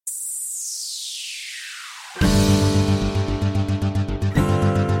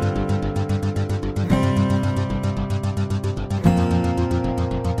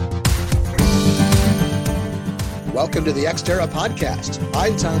Welcome to the Xterra podcast.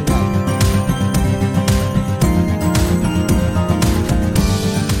 I'm Tom Gallagher.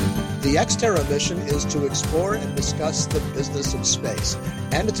 The Xterra mission is to explore and discuss the business of space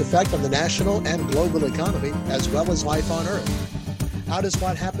and its effect on the national and global economy, as well as life on Earth. How does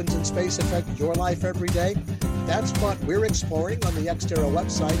what happens in space affect your life every day? That's what we're exploring on the Xterra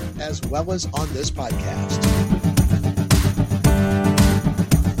website, as well as on this podcast.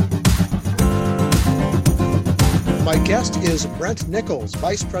 My guest is Brent Nichols,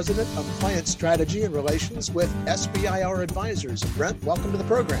 Vice President of Client Strategy and Relations with SBIR Advisors. Brent, welcome to the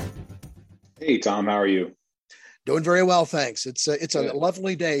program. Hey, Tom, how are you? Doing very well, thanks. It's a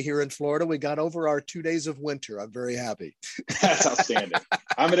lovely day here in Florida. We got over our 2 days of winter. I'm very happy. That's outstanding.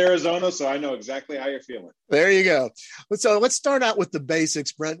 I'm in Arizona, so I know exactly how you're feeling. There you go. So let's start out with the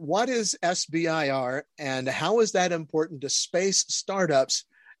basics, Brent. What is SBIR and how is that important to space startups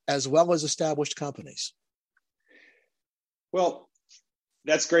as well as established companies? Well,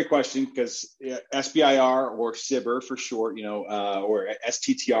 that's a great question because SBIR or SBIR for short, or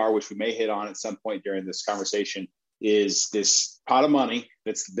STTR, which we may hit on at some point during this conversation, is this pot of money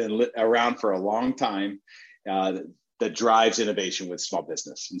that's been around for a long time that drives innovation with small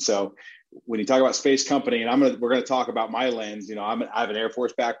business. And so when you talk about space company, and we're going to talk about my lens, I have an Air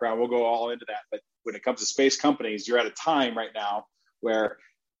Force background. We'll go all into that. But when it comes to space companies, you're at a time right now where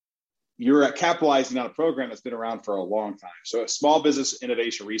you're capitalizing on a program that's been around for a long time. So Small Business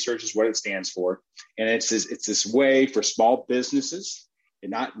Innovation Research is what it stands for. And it's this way for small businesses,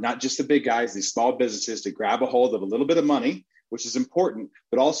 and not just the big guys, these small businesses to grab a hold of a little bit of money, which is important,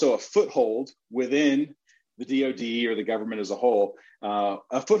 but also a foothold within the DoD or the government as a whole,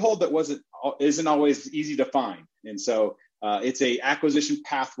 a foothold that isn't always easy to find. And so it's a acquisition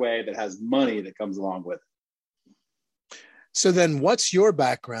pathway that has money that comes along with it. So then what's your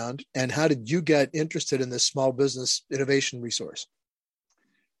background and how did you get interested in this small business innovation resource?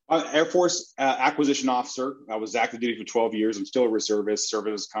 I'm an Air Force acquisition officer. I was active duty for 12 years. I'm still a reservist, served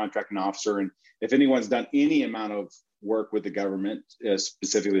as a contracting officer. And if anyone's done any amount of work with the government,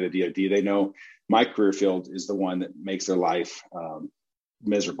 specifically the DoD, they know my career field is the one that makes their life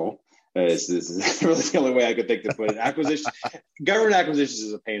miserable. This is really the only way I could think to put it. Government acquisitions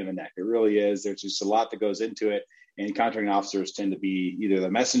is a pain in the neck. It really is. There's just a lot that goes into it. And contracting officers tend to be either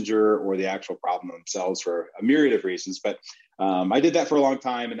the messenger or the actual problem themselves for a myriad of reasons. But I did that for a long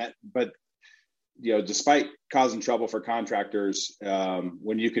time. But despite causing trouble for contractors,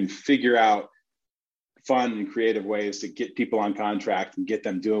 when you can figure out fun and creative ways to get people on contract and get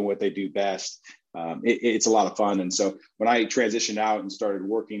them doing what they do best, it's a lot of fun. And so when I transitioned out and started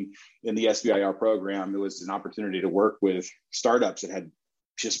working in the SBIR program, it was an opportunity to work with startups that had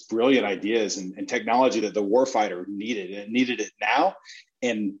just brilliant ideas and technology that the warfighter needed, and it needed it now.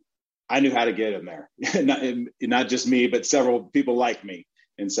 And I knew how to get them there. not just me, but several people like me.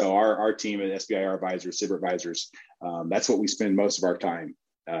 And so our team at SBIR Advisors, SBIR Advisors, that's what we spend most of our time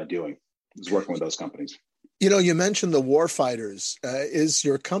doing, is working with those companies. You mentioned the warfighters. Is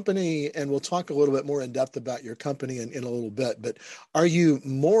your company, and we'll talk a little bit more in depth about your company in a little bit, but are you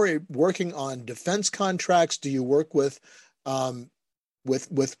more working on defense contracts? Do you work with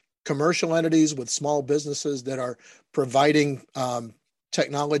commercial entities, with small businesses that are providing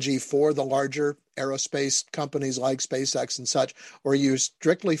technology for the larger aerospace companies like SpaceX and such, or are you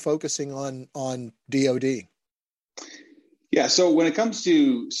strictly focusing on DoD? Yeah, so when it comes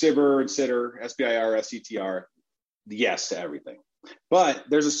to SBIR and STTR, SBIR, STTR, yes to everything. But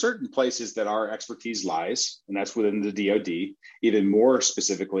there's a certain places that our expertise lies, and that's within the DoD, even more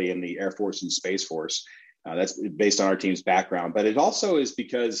specifically in the Air Force and Space Force. That's based on our team's background, but it also is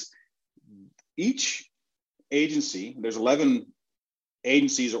because each agency, there's 11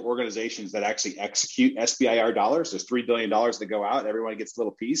 agencies or organizations that actually execute SBIR dollars. There's $3 billion that go out. Everyone gets a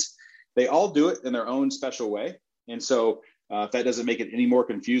little piece. They all do it in their own special way. And so if that doesn't make it any more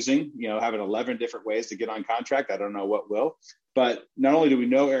confusing, having 11 different ways to get on contract, I don't know what will. But not only do we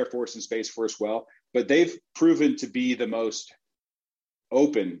know Air Force and Space Force well, but they've proven to be the most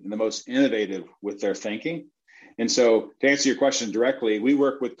open and the most innovative with their thinking. And so to answer your question directly, we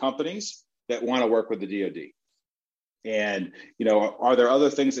work with companies that want to work with the DoD. And, are there other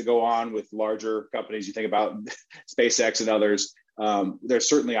things that go on with larger companies? You think about SpaceX and others. There's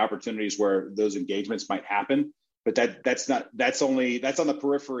certainly opportunities where those engagements might happen, but that's on the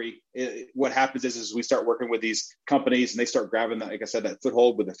periphery. What happens is we start working with these companies and they start grabbing that, like I said, that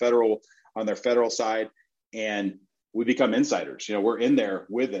foothold with on their federal side, and we become insiders. We're in there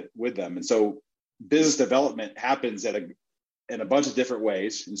with them. And so business development happens in a bunch of different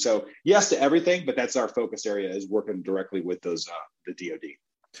ways. And so yes to everything, but that's our focus area, is working directly with those, the DoD.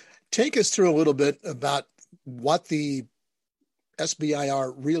 Take us through a little bit about what the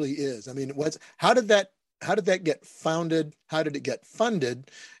SBIR really is? I mean, how did that get founded? How did it get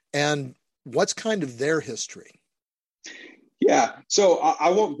funded? And what's kind of their history? Yeah, so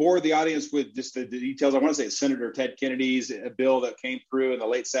I won't bore the audience with just the details. I want to say it's Senator Ted Kennedy's bill that came through in the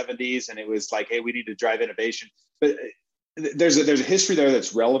late 70s, and it was like, hey, we need to drive innovation. But there's a history there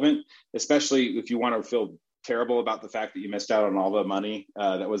that's relevant, especially if you want to feel terrible about the fact that you missed out on all the money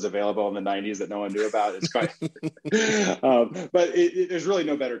that was available in the 90s that no one knew about. It's quite, but there's really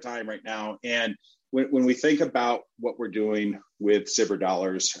no better time right now. And when we think about what we're doing with SBIR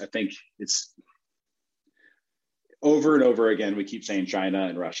dollars, I think it's over and over again, we keep saying China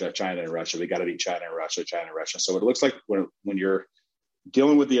and Russia, China and Russia. We got to beat China and Russia, China and Russia. So it looks like when you're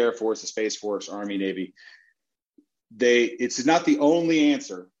dealing with the Air Force, the Space Force, Army, Navy, it's not the only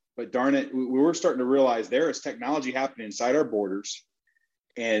answer, but darn it, we're starting to realize there is technology happening inside our borders,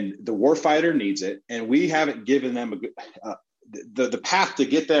 and the warfighter needs it, and we haven't given them the path to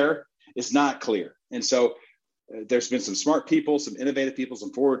get there is not clear. And so there's been some smart people, some innovative people,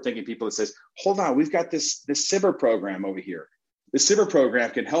 some forward-thinking people that says, hold on, we've got this SBIR program over here. The SBIR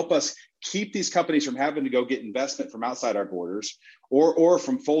program can help us keep these companies from having to go get investment from outside our borders or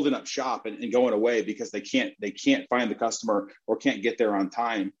from folding up shop and going away because they can't find the customer or can't get there on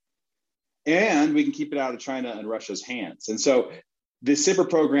time. And we can keep it out of China and Russia's hands. And so the SBIR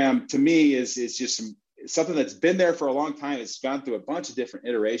program, to me, is just something that's been there for a long time. It's gone through a bunch of different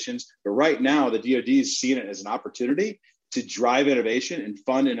iterations, but right now the DoD is seeing it as an opportunity to drive innovation and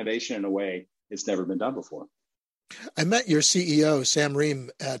fund innovation in a way it's never been done before. I met your CEO, Sam Ream,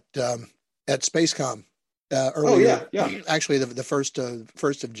 at Spacecom earlier. Yeah. Actually, the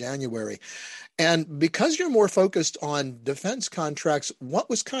first of January. And because you're more focused on defense contracts, what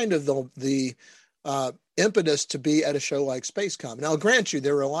was kind of the impetus to be at a show like Spacecom? Now, I'll grant you,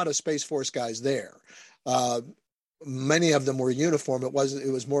 there were a lot of Space Force guys there. Many of them were in uniform. It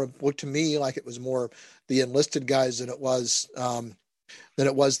was more, looked to me like it was more the enlisted guys than it was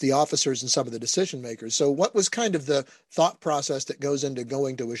the officers and some of the decision makers. So what was kind of the thought process that goes into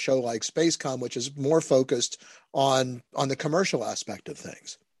going to a show like Spacecom, which is more focused on the commercial aspect of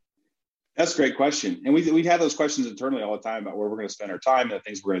things? That's a great question. And we have those questions internally all the time about where we're going to spend our time and the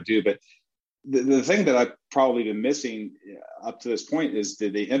things we're going to do. But the thing that I've probably been missing up to this point is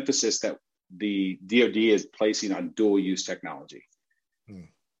the emphasis that the DoD is placing on dual use technology.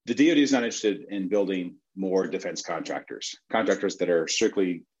 The DoD is not interested in building more defense contractors that are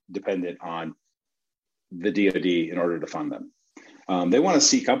strictly dependent on the DoD in order to fund them. They want to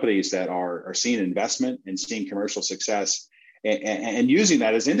see companies that are seeing investment and seeing commercial success and using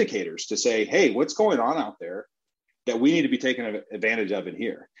that as indicators to say, hey, what's going on out there that we need to be taking advantage of in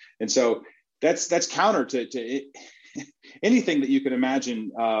here? And so that's counter to anything that you can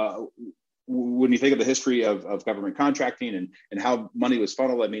imagine when you think of the history of government contracting and how money was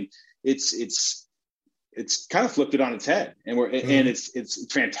funneled. I mean, it's kind of flipped it on its head, and and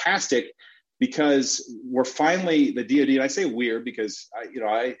it's fantastic because we're finally the DoD. And I say we're because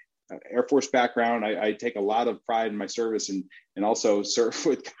I Air Force background. I take a lot of pride in my service and also serve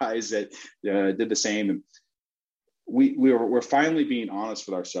with guys that did the same. And we're finally being honest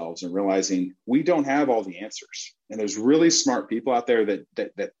with ourselves and realizing we don't have all the answers. And there's really smart people out there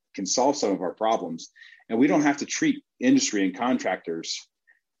that can solve some of our problems. And we don't have to treat industry and contractors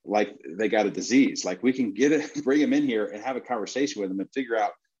like they got a disease. Like we can bring them in here and have a conversation with them and figure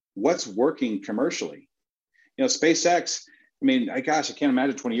out what's working commercially. SpaceX, I mean, I can't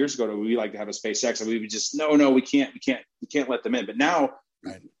imagine 20 years ago that we like to have a SpaceX. I mean, we just, no, we can't let them in. But now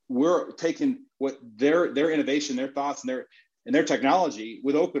we're taking what their innovation, their thoughts, and their technology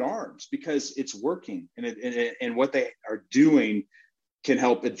with open arms because it's working, and what they are doing can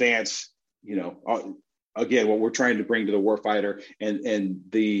help advance, again, what we're trying to bring to the warfighter, and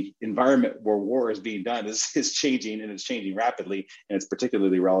the environment where war is being done is changing, and it's changing rapidly, and it's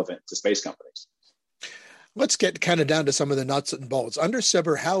particularly relevant to space companies. Let's get kind of down to some of the nuts and bolts. Under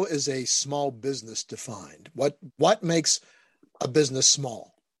SBIR, how is a small business defined? What makes a business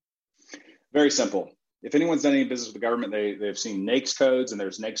small? Very simple. If anyone's done any business with the government, they've seen NAICS codes, and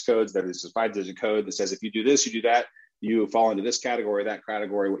there's NAICS codes. There's a 5-digit code that says if you do this, you do that, you fall into this category, that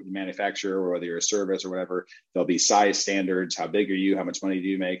category, what you manufacture, or whether you're a service or whatever. There'll be size standards, how big are you, how much money do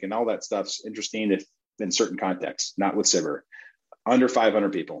you make, and all that stuff's interesting if in certain contexts, not with SBIR. Under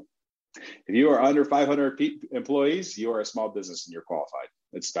 500 people. If you are under 500 employees, you are a small business and you're qualified.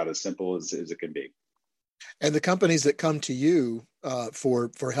 It's about as simple as it can be. And the companies that come to you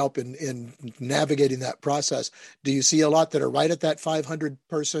for help in navigating that process, do you see a lot that are right at that 500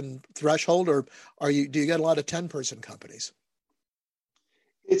 person threshold, or do you get a lot of 10-person companies?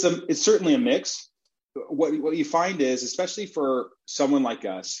 It's certainly a mix. what you find is, especially for someone like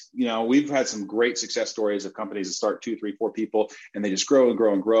us, we've had some great success stories of companies that start 2, 3, 4 people, and they just grow and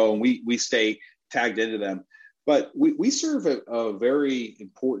grow and grow, and we stay tagged into them. But we serve a very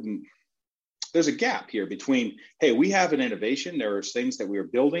important. There's a gap here between, hey, we have an innovation. There's things that we are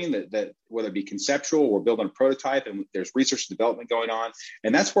building that whether it be conceptual, we're building a prototype, and there's research and development going on.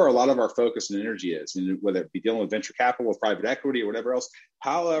 And that's where a lot of our focus and energy is. And whether it be dealing with venture capital, with private equity, or whatever else,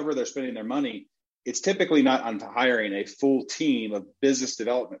 however they're spending their money, it's typically not on hiring a full team of business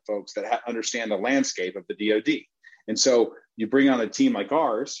development folks that understand the landscape of the DoD. And so you bring on a team like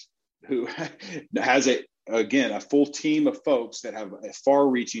ours who has a full team of folks that have a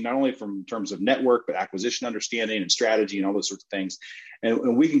far-reaching, not only from terms of network, but acquisition understanding and strategy and all those sorts of things.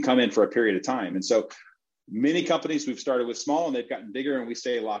 And we can come in for a period of time. And so many companies we've started with small, and they've gotten bigger, and we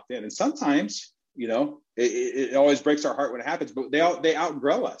stay locked in. And sometimes, it always breaks our heart when it happens, but they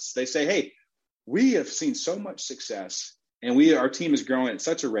outgrow us. They say, hey, we have seen so much success, and our team is growing at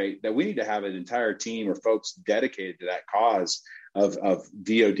such a rate that we need to have an entire team or folks dedicated to that cause of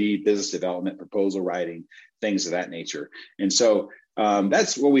DoD business development, proposal writing, things of that nature. And so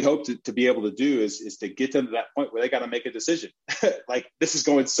that's what we hope to be able to do is to get them to that point where they got to make a decision. Like, this is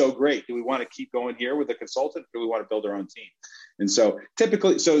going so great. Do we want to keep going here with a consultant, or do we want to build our own team? And so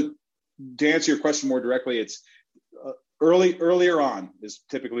typically, to answer your question more directly, it's earlier on is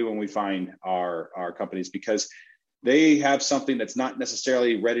typically when we find our companies, because they have something that's not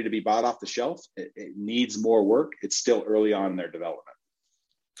necessarily ready to be bought off the shelf. It needs more work. It's still early on in their development.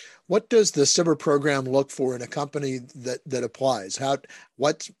 What does the SBIR program look for in a company that applies?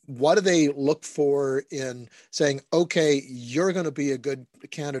 What do they look for in saying, okay, you're going to be a good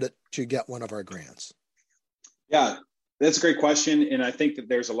candidate to get one of our grants? Yeah, that's a great question. And I think that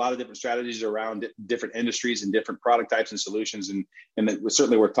there's a lot of different strategies around different industries and different product types and solutions. And that was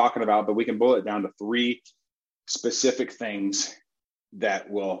certainly worth talking about, but we can boil it down to 3 specific things that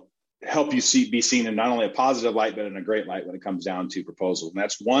will help you be seen in not only a positive light, but in a great light when it comes down to proposals. And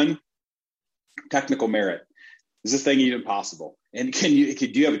that's 1, technical merit. Is this thing even possible? And do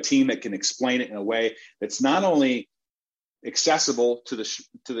you have a team that can explain it in a way that's not only accessible to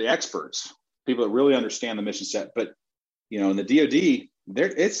the experts, people that really understand the mission set, but in the DoD,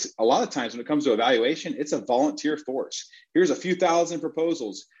 it's a lot of times when it comes to evaluation, it's a volunteer force. Here's a few thousand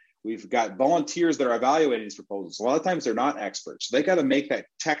proposals. We've got volunteers that are evaluating these proposals. A lot of times they're not experts. They got to make that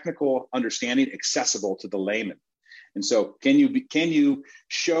technical understanding accessible to the layman. And so can you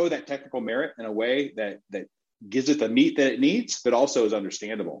show that technical merit in a way that gives it the meat that it needs, but also is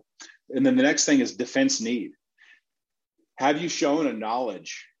understandable? And then the next thing is defense need. Have you shown a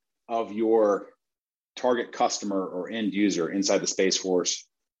knowledge of your target customer or end user inside the Space Force,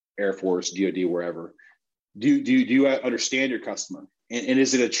 Air Force, DoD, wherever? Do you understand your customer? And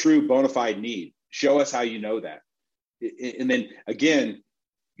is it a true bona fide need? Show us how you know that. And then again,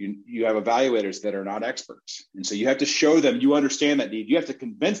 you have evaluators that are not experts. And so you have to show them you understand that need. You have to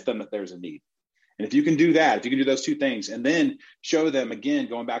convince them that there's a need. And if you can do that, if you can do those 2 things, and then show them, again,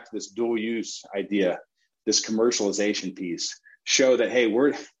 going back to this dual use idea, this commercialization piece, show that, hey,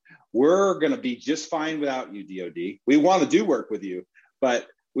 we're going to be just fine without you, DoD. We want to do work with you, but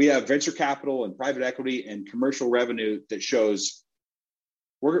we have venture capital and private equity and commercial revenue that shows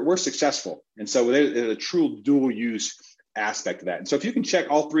we're successful. And so there's a true dual use aspect of that. And so if you can check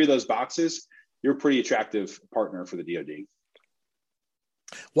all 3 of those boxes, you're a pretty attractive partner for the DoD.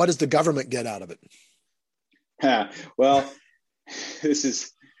 What does the government get out of it? Well, this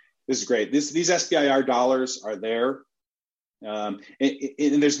is great. These SBIR dollars are there. And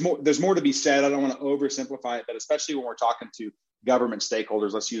there's more to be said. I don't want to oversimplify it, but especially when we're talking to government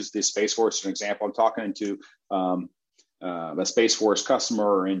stakeholders, let's use the Space Force as an example. I'm talking to a Space Force customer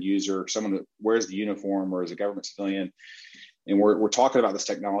or end user, someone that wears the uniform or is a government civilian, and we're talking about this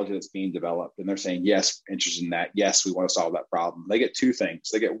technology that's being developed, and they're saying, yes, interested in that. Yes, we want to solve that problem. They get 2 things.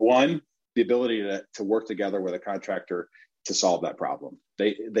 They get 1, the ability to work together with a contractor to solve that problem.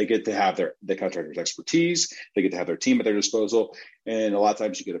 They get to have the contractor's expertise. They get to have their team at their disposal. And a lot of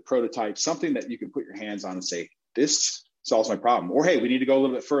times you get a prototype, something that you can put your hands on and say, this solves my problem. Or, hey, we need to go a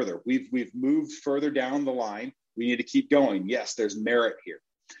little bit further. We've moved further down the line. We need to keep going. Yes, there's merit here.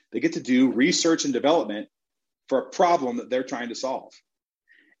 They get to do research and development for a problem that they're trying to solve.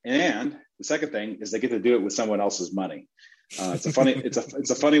 And the second thing is they get to do it with someone else's money. It's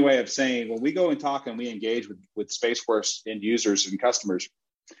a funny way of saying, when we go and talk and we engage with Space Force end users and customers,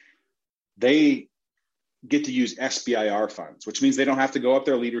 they get to use SBIR funds, which means they don't have to go up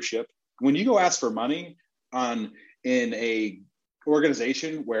their leadership. When you go ask for money in a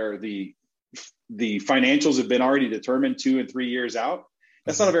organization where the financials have been already determined 2 and 3 years out,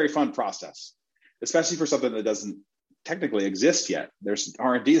 that's not a very fun process. especially for something that doesn't technically exist yet. There's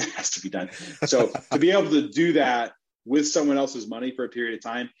R&D that has to be done. So to be able to do that with someone else's money for a period of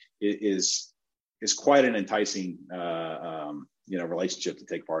time is quite an enticing relationship to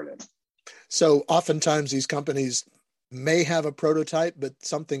take part in. So oftentimes these companies may have a prototype, but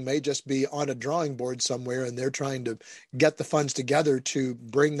something may just be on a drawing board somewhere, and they're trying to get the funds together to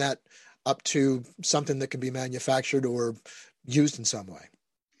bring that up to something that can be manufactured or used in some way.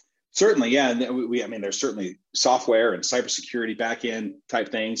 Certainly, yeah. And there's certainly software and cybersecurity backend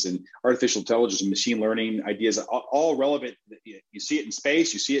type things and artificial intelligence and machine learning ideas, all relevant. You see it in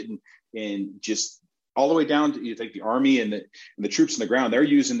space, you see it in just all the way down to, you think, the Army and the troops on the ground. They're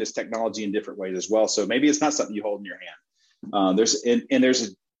using this technology in different ways as well. So maybe it's not something you hold in your hand.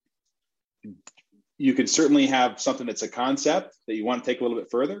 You can certainly have something that's a concept that you want to take a little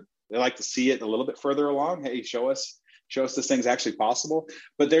bit further. They like to see it a little bit further along. Hey, show us this thing's actually possible.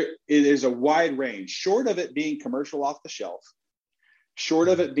 But it is a wide range, short of it being commercial off the shelf, short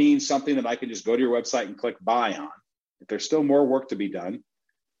of it being something that I can just go to your website and click buy on. If there's still more work to be done,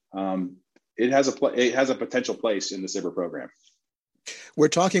 it has a potential place in the SBIR program. We're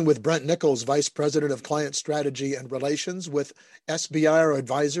talking with Brent Nichols, Vice President of Client Strategy and Relations with SBIR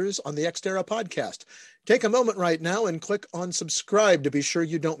Advisors on the Xterra podcast. Take a moment right now and click on subscribe to be sure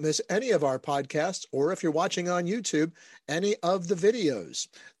you don't miss any of our podcasts, or if you're watching on YouTube, any of the videos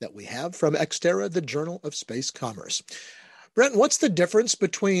that we have from Xterra, the Journal of Space Commerce. Brent, what's the difference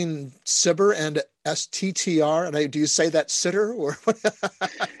between SBIR and STTR? And do you say that sitter or?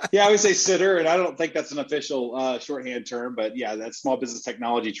 Yeah, I would say sitter, and I don't think that's an official shorthand term, but yeah, that's Small Business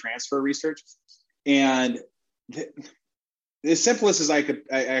Technology Transfer Research. And the simplest as I could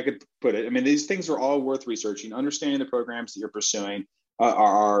put it, I mean, these things are all worth researching. Understanding the programs that you're pursuing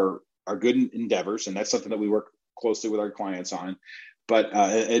are good endeavors, and that's something that we work closely with our clients on. But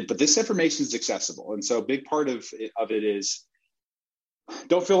this information is accessible, and so a big part of it is,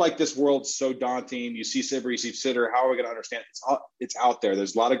 don't feel like this world's so daunting. You see SBIR, you see sitter. How are we going to understand it? It's out there.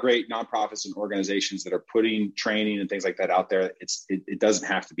 There's a lot of great nonprofits and organizations that are putting training and things like that out there. It doesn't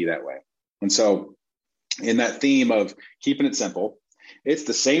have to be that way. And so, in that theme of keeping it simple, it's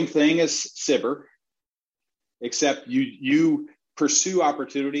the same thing as SBIR, except you pursue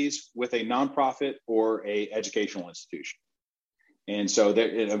opportunities with a nonprofit or a educational institution. And so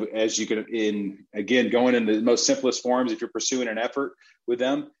that, as you can, going in the most simplest forms, if you're pursuing an effort with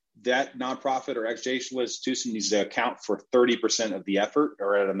them, that nonprofit or educational institution needs to account for 30% of the effort,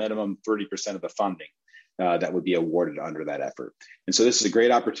 or at a minimum 30% of the funding that would be awarded under that effort. And so this is a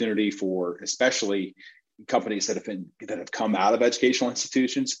great opportunity for especially companies that have come out of educational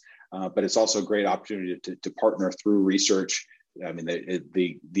institutions, but it's also a great opportunity to partner through research. I mean,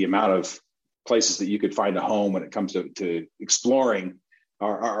 the amount of places that you could find a home when it comes to exploring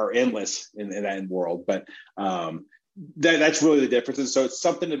are endless in that world. But that's really the difference. And so it's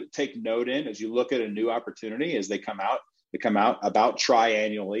something to take note in as you look at a new opportunity as they come out. They come out about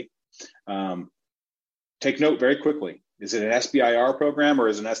triannually. Take note very quickly. Is it an SBIR program or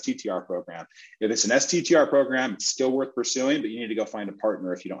is it an STTR program? If it's an STTR program, it's still worth pursuing, but you need to go find a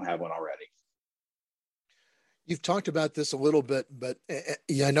partner if you don't have one already. You've talked about this a little bit, but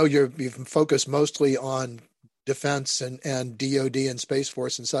I know you've focused mostly on defense and DoD and Space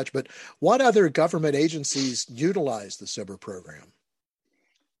Force and such, but what other government agencies utilize the SBIR program?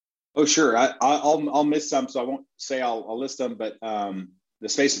 Oh, sure. I'll miss some, so I won't say I'll list them, but the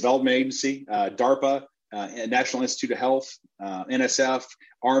Space Development Agency, DARPA, National Institute of Health, NSF,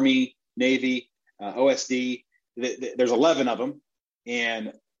 Army, Navy, OSD. There's 11 of them,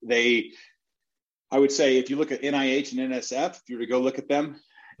 and I would say if you look at NIH and NSF, if you were to go look at them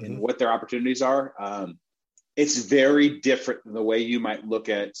and what their opportunities are, it's very different than the way you might look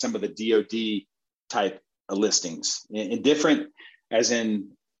at some of the DoD type listings. And different as in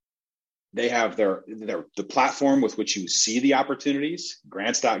they have the platform with which you see the opportunities,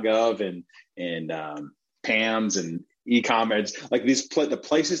 grants.gov and PAMS and e-commerce, like the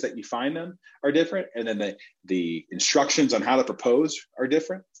places that you find them are different. And then the instructions on how to propose are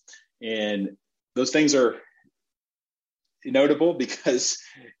different. And those things are notable because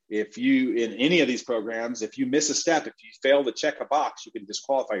if you, in any of these programs, if you miss a step, if you fail to check a box, you can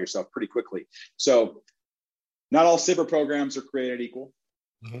disqualify yourself pretty quickly. So not all SBIR programs are created equal.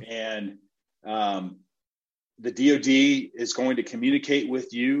 And the DoD is going to communicate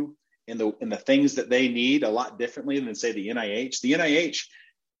with you in the things that they need a lot differently than, say, the NIH. The NIH,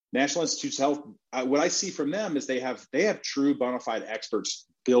 National Institutes of Health, what I see from them is they have true bona fide experts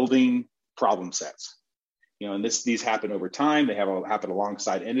building problem sets, and these happen over time. They happen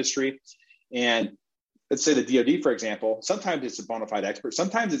alongside industry, and let's say the DoD, for example, sometimes it's a bona fide expert.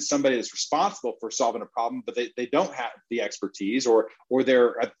 Sometimes it's somebody that's responsible for solving a problem, but they don't have the expertise, or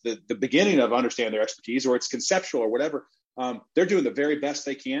they're at the beginning of understanding their expertise, or it's conceptual or whatever. They're doing the very best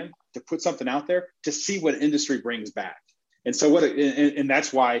they can to put something out there to see what industry brings back. And so and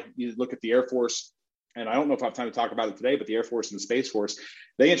that's why you look at the Air Force, and I don't know if I have time to talk about it today, but the Air Force and the Space Force,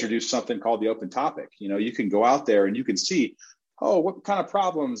 they introduced something called the open topic. You can go out there and you can see, what kind of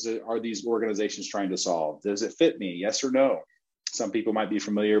problems are these organizations trying to solve? Does it fit me? Yes or no? Some people might be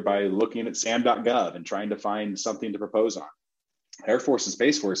familiar by looking at SAM.gov and trying to find something to propose on. Air Force and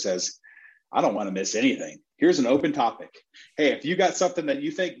Space Force says, I don't want to miss anything. Here's an open topic. Hey, if you got something that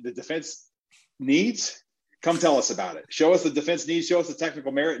you think the defense needs, come tell us about it. Show us the defense needs, show us the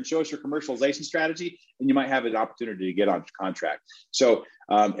technical merit, and show us your commercialization strategy, and you might have an opportunity to get on contract. So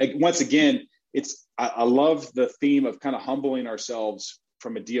once again, I love the theme of kind of humbling ourselves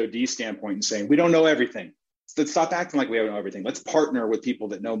from a DoD standpoint and saying, we don't know everything. Let's stop acting like we don't know everything. Let's partner with people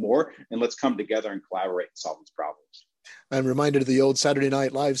that know more, and let's come together and collaborate and solve these problems. I'm reminded of the old Saturday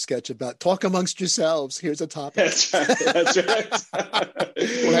Night Live sketch about talk amongst yourselves. Here's a topic. That's right. That's right.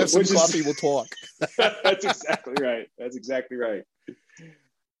 We'll have some coffee. We'll talk. That's exactly right. That's exactly right.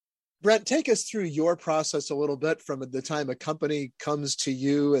 Brent, take us through your process a little bit from the time a company comes to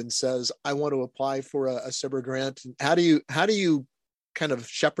you and says, I want to apply for a SBIR grant. How do you kind of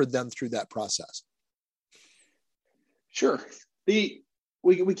shepherd them through that process? Sure.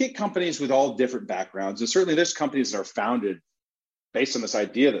 We get companies with all different backgrounds, and certainly there's companies that are founded based on this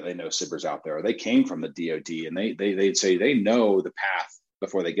idea that they know SBIR's out there, or they came from the DoD, and they'd say they know the path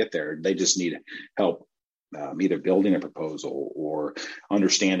before they get there. They just need help either building a proposal or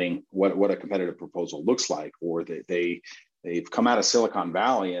understanding what a competitive proposal looks like, or they've come out of Silicon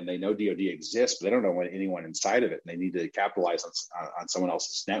Valley and they know DoD exists, but they don't know anyone inside of it, and they need to capitalize on someone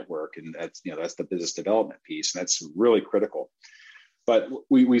else's network, and that's the business development piece, and that's really critical. But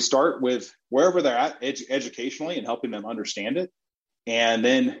we start with wherever they're at educationally and helping them understand it. And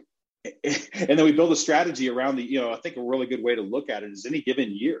then we build a strategy around I think a really good way to look at it is any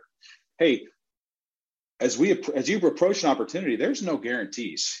given year. Hey, as you approach an opportunity, there's no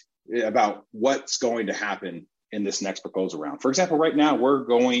guarantees about what's going to happen in this next proposal round. For example, right now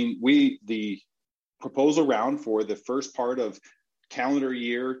the proposal round for the first part of calendar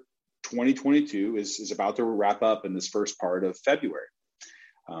year 2022 is about to wrap up in this first part of February.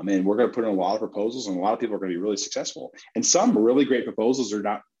 And we're going to put in a lot of proposals, and a lot of people are going to be really successful. And some really great proposals are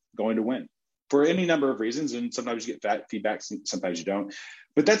not going to win for any number of reasons. And sometimes you get feedback, sometimes you don't.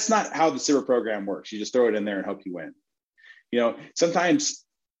 But that's not how the SBIR program works. You just throw it in there and hope you win. Sometimes,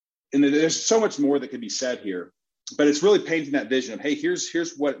 and there's so much more that could be said here, but it's really painting that vision of, hey,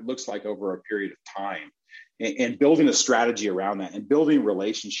 here's what it looks like over a period of time, and building a strategy around that and building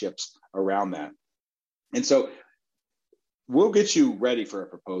relationships around that. And so we'll get you ready for a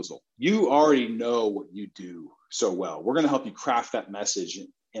proposal. You already know what you do so well. We're going to help you craft that message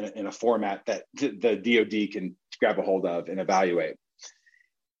in a format that the DoD can grab a hold of and evaluate.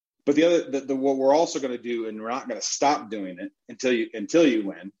 But what we're also going to do, and we're not going to stop doing it until you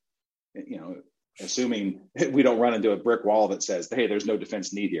win, assuming we don't run into a brick wall that says, hey, there's no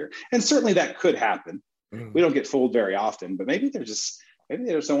defense need here. And certainly that could happen. We don't get fooled very often, but maybe they just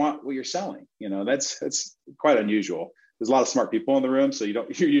don't want what you're selling. That's quite unusual. There's a lot of smart people in the room, so you're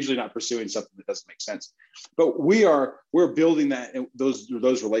usually not pursuing something that doesn't make sense. But we're building those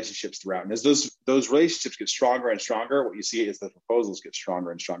relationships throughout. And as those relationships get stronger and stronger, what you see is the proposals get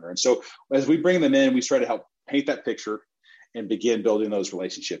stronger and stronger. And so as we bring them in, we try to help paint that picture and begin building those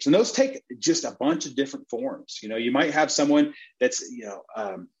relationships. And those take just a bunch of different forms. You might have someone that's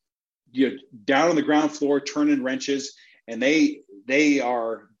down on the ground floor turning wrenches, and they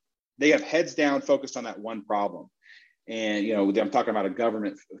have heads down focused on that one problem. And I'm talking about a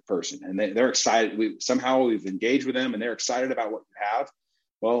government person, and they're excited. We've engaged with them, and they're excited about what you have.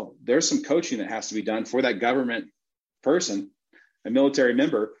 Well, there's some coaching that has to be done for that government person, a military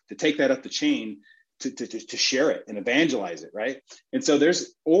member, to take that up the chain to share it and evangelize it, right? And so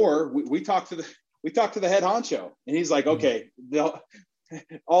we talk to the head honcho, and he's like, okay,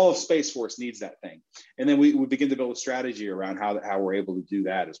 all of Space Force needs that thing. And then we begin to build a strategy around how we're able to do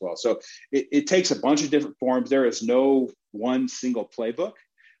that as well. So it takes a bunch of different forms. There is no one single playbook,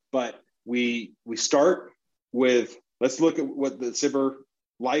 but we start with, let's look at what the SBIR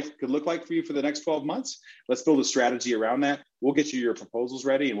life could look like for you for the next 12 months. Let's build a strategy around that. We'll get you your proposals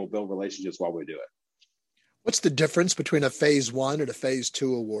ready, and we'll build relationships while we do it. What's the difference between a phase 1 and a phase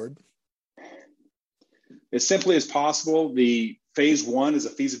 2 award? As simply as possible, the phase 1 is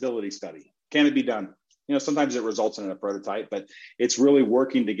a feasibility study. Can it be done? sometimes it results in a prototype, but it's really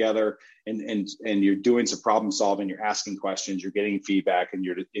working together and you're doing some problem solving, you're asking questions, you're getting feedback, and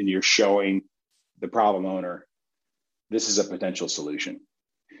you're showing the problem owner this is a potential solution.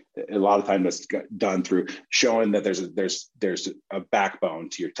 A lot of time that's done through showing that there's a backbone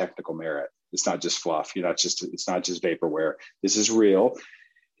to your technical merit. It's not just fluff. It's not just vaporware. This is real,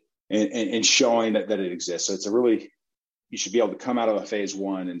 and showing that it exists. So you should be able to come out of a phase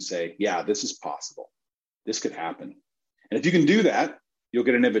one and say, yeah, this is possible. This could happen. And if you can do that, you'll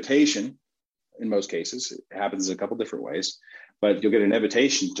get an invitation. In most cases, it happens in a couple different ways, but you'll get an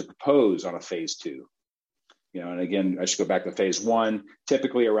invitation to propose on a phase two. And again, I should go back to phase one,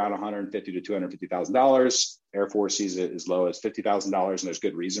 typically around $150,000 to $250,000. Air Force sees it as low as $50,000, and there's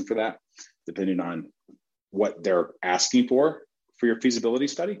good reason for that, depending on what they're asking for your feasibility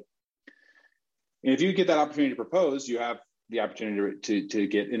study. And if you get that opportunity to propose, you have the opportunity to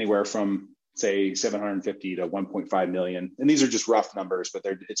get anywhere from, say, $750,000 to $1.5 million. And these are just rough numbers, but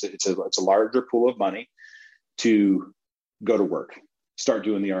it's a larger pool of money to go to work, start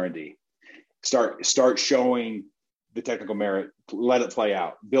doing the R&D. Start showing the technical merit, let it play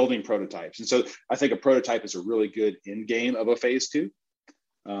out, building prototypes. And so I think a prototype is a really good end game of a phase two.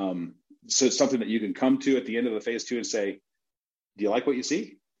 So it's something that you can come to at the end of the phase two and say, do you like what you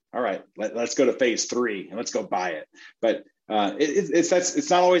see? All right, let's go to phase three and let's go buy it. But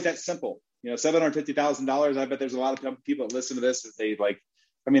it's not always that simple. $750,000, I bet there's a lot of people that listen to this that they like,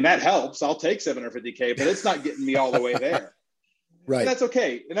 that helps. I'll take $750K, but it's not getting me all the way there. Right. And that's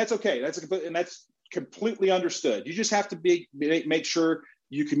okay. That's completely understood. You just have to make sure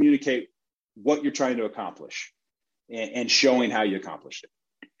you communicate what you're trying to accomplish and showing how you accomplished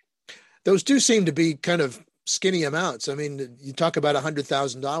it. Those do seem to be kind of skinny amounts. You talk about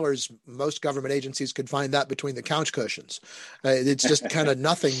 $100,000. Most government agencies could find that between the couch cushions. It's just kind of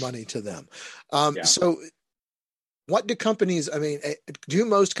nothing money to them. So what do companies, do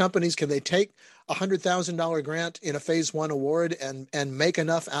most companies, can they take $100,000 grant in a phase one award and make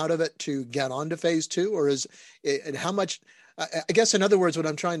enough out of it to get on to phase two? Or is it how much, I guess in other words, what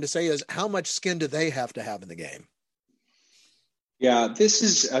I'm trying to say is how much skin do they have to have in the game? Yeah, this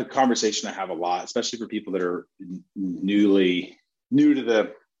is a conversation I have a lot, especially for people that are new to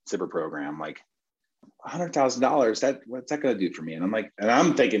the SBIR program. Like $100,000, what's that going to do for me? And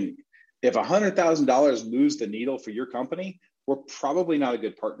I'm thinking, if $100,000 moves the needle for your company, we're probably not a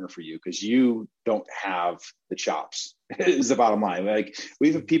good partner for you because you don't have the chops, is the bottom line. Like,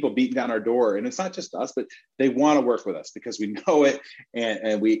 we have people beating down our door, and it's not just us, but they want to work with us because we know it,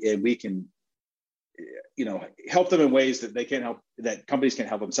 and we can, help them in ways that they can't help, that companies can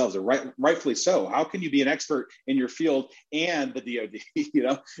help themselves, and rightfully so. How can you be an expert in your field and the DoD?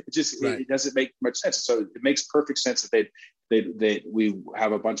 It doesn't make much sense. So it makes perfect sense that we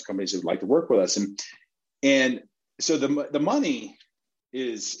have a bunch of companies that would like to work with us, and so the money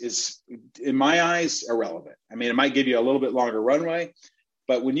is in my eyes irrelevant. It might give you a little bit longer runway,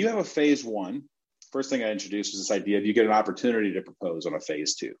 but when you have a phase one, first thing I introduced was this idea of you get an opportunity to propose on a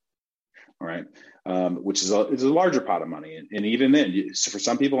phase two. All right, which is a larger pot of money, and even then, for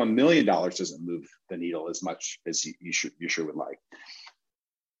some people, $1 million doesn't move the needle as much as you sure would like.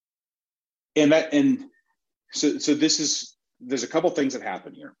 So there's a couple things that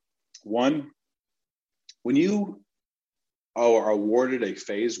happen here. One, when you are awarded a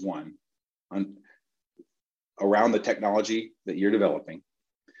phase one around the technology that you're developing,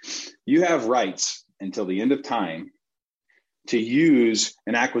 you have rights until the end of time to use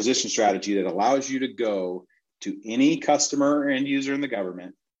an acquisition strategy that allows you to go to any customer or end user in the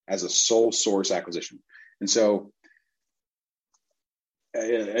government as a sole source acquisition. And so,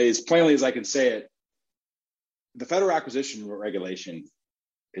 as plainly as I can say it, the federal acquisition regulation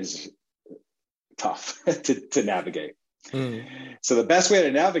is tough to navigate. Mm. So the best way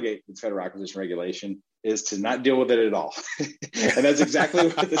to navigate the federal acquisition regulation is to not deal with it at all. And that's exactly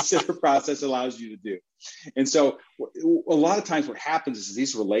what the SBIR process allows you to do. And so a lot of times what happens is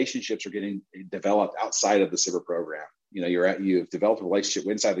these relationships are getting developed outside of the SBIR program. You've developed a relationship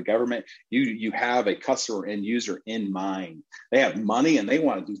inside the government. You have a customer end user in mind. They have money and they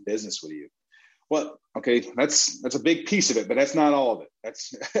want to do business with you. Well, okay, that's a big piece of it, but that's not all of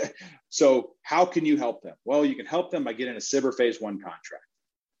it. So how can you help them? Well, you can help them by getting a SBIR phase one contract,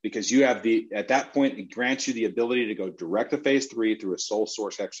 because you have at that point, it grants you the ability to go direct to phase three through a sole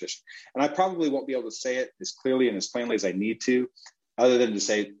source acquisition. And I probably won't be able to say it as clearly and as plainly as I need to, other than to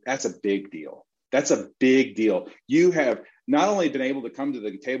say that's a big deal. That's a big deal. You have not only been able to come to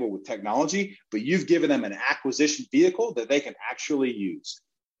the table with technology, but you've given them an acquisition vehicle that they can actually use,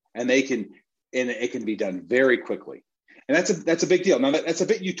 and it can be done very quickly. And that's a big deal. Now that's a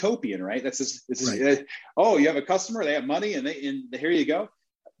bit utopian, right? Right. Oh, you have a customer, they have money, and here you go.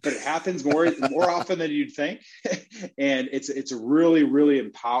 But it happens more often than you'd think, and it's a really,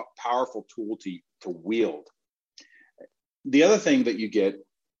 really powerful tool to wield. The other thing that you get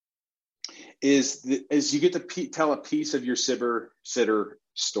is you get to tell a piece of your sitter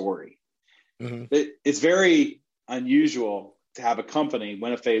story. Mm-hmm. It's very unusual to have a company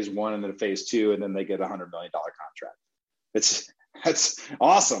win a phase 1 and then a phase 2, and then they get $100 million contract. That's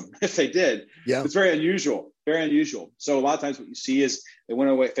awesome if they did. Yeah. It's very unusual. So a lot of times what you see is they win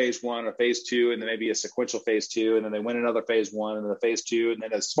away phase 1 or phase 2, and then maybe a sequential phase 2, and then they win another phase 1 and then a phase 2, and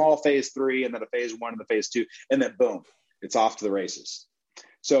then a small phase 3, and then a phase 1 and a phase 2, and then boom, it's off to the races.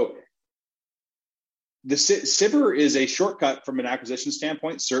 So the SBIR is a shortcut from an acquisition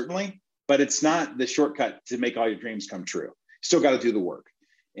standpoint, certainly, but it's not the shortcut to make all your dreams come true. Still got to do the work.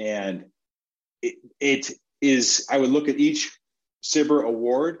 And it is, I would look at each SBIR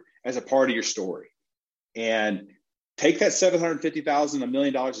award as a part of your story, and take that $750,000, $1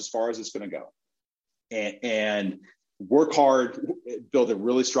 million as far as it's going to go, and work hard, building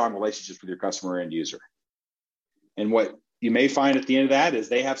really strong relationships with your customer and user. And what you may find at the end of that is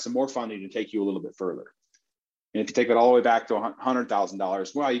they have some more funding to take you a little bit further. And if you take that all the way back to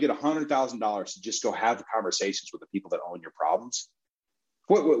 $100,000, well, you get $100,000 to just go have conversations with the people that own your problems.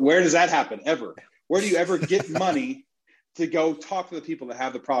 Where does that happen ever? Where do you ever get money to go talk to the people that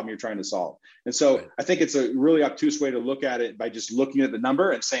have the problem you're trying to solve? And so right. I think it's a really obtuse way to look at it by just looking at the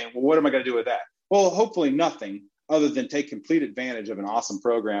number and saying, well, what am I going to do with that? Well, hopefully nothing other than take complete advantage of an awesome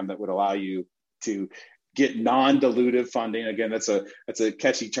program that would allow you to get non-dilutive funding. Again, that's a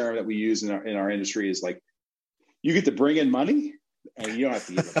catchy term that we use in our industry, is like, you get to bring in money and you don't have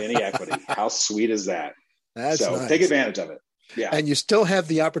to give up any equity. How sweet is that? That's so nice. Take advantage of it. Yeah. And you still have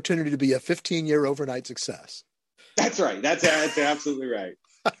the opportunity to be a 15-year overnight success. That's right. That's absolutely right.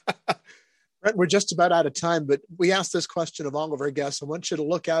 Brent, we're just about out of time, but we asked this question of all of our guests. I want you to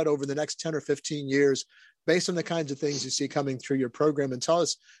look out over the next 10 or 15 years based on the kinds of things you see coming through your program, and tell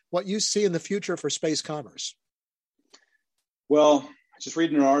us what you see in the future for space commerce. Well, just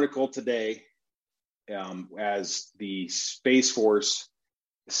reading an article today, as the Space Force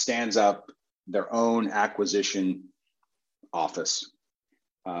stands up their own acquisition office.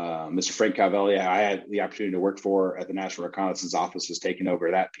 Mr. Frank Calvelli, I had the opportunity to work for at the National Reconnaissance Office, was taking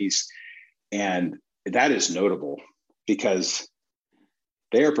over that piece. And that is notable because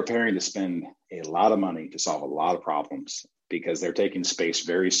they are preparing to spend a lot of money to solve a lot of problems, because they're taking space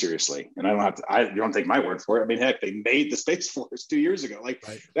very seriously. And you don't take my word for it. I mean, heck, they made the Space Force 2 years ago. Like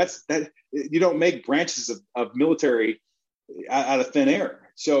right. You don't make branches of military out of thin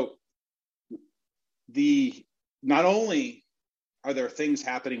air. So not only are there things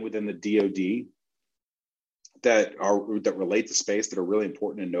happening within the DoD that relate to space that are really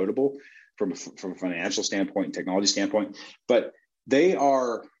important and notable from a financial standpoint and technology standpoint, but they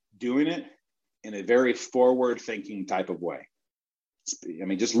are doing it in a very forward-thinking type of way. I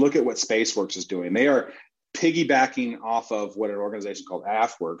mean, just look at what SpaceWorks is doing. They are piggybacking off of what an organization called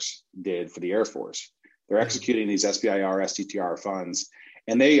AFWorks did for the Air Force. They're executing these SBIR, STTR funds,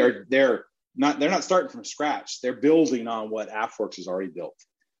 and they're not starting from scratch. They're building on what AFWorks has already built.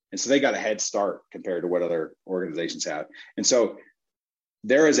 And so they got a head start compared to what other organizations have. And so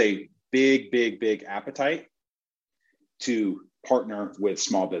there is a big, big, big appetite to partner with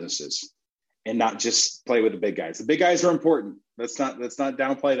small businesses and not just play with the big guys. The big guys are important. Let's not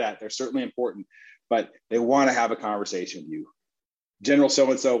downplay that. They're certainly important, but they want to have a conversation with you. General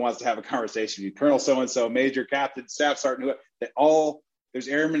so-and-so wants to have a conversation with you. Colonel so-and-so, Major, Captain, Staff Sergeant, there's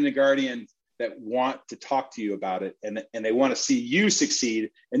airmen and guardians that want to talk to you about it, and they want to see you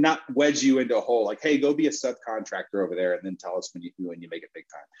succeed and not wedge you into a hole like, hey, go be a subcontractor over there and then tell us when you make it big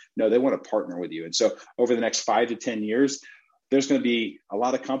time. No, they want to partner with you. And so over the next 5 to 10 years, there's going to be a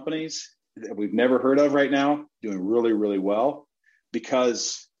lot of companies that we've never heard of right now doing really, really well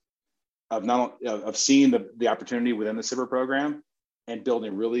because of seeing the opportunity within the SBIR program and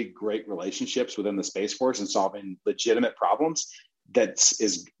building really great relationships within the Space Force and solving legitimate problems. That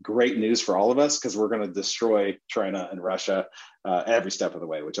is great news for all of us, because we're going to destroy China and Russia every step of the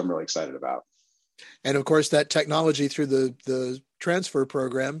way, which I'm really excited about. And of course, that technology through the transfer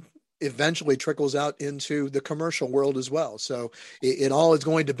program eventually trickles out into the commercial world as well. So it all is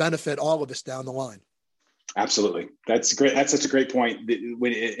going to benefit all of us down the line. Absolutely. That's great. That's such a great point.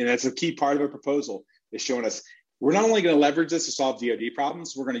 And that's a key part of a proposal, is showing us we're not only going to leverage this to solve DoD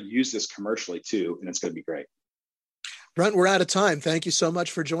problems, we're going to use this commercially too. And it's going to be great. Brent, we're out of time. Thank you so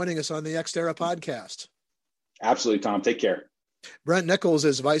much for joining us on the Xterra podcast. Absolutely, Tom. Take care. Brent Nichols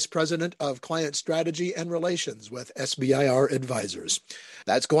is Vice President of Client Strategy and Relations with SBIR Advisors.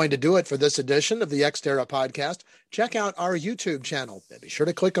 That's going to do it for this edition of the Xterra podcast. Check out our YouTube channel and be sure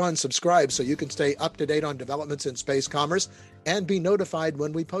to click on subscribe so you can stay up to date on developments in space commerce and be notified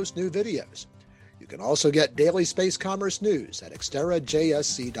when we post new videos. You can also get daily space commerce news at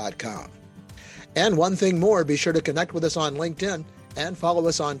xterrajsc.com. And one thing more, be sure to connect with us on LinkedIn and follow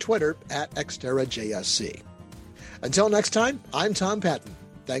us on Twitter at XterraJSC. Until next time, I'm Tom Patton.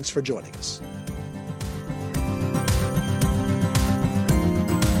 Thanks for joining us.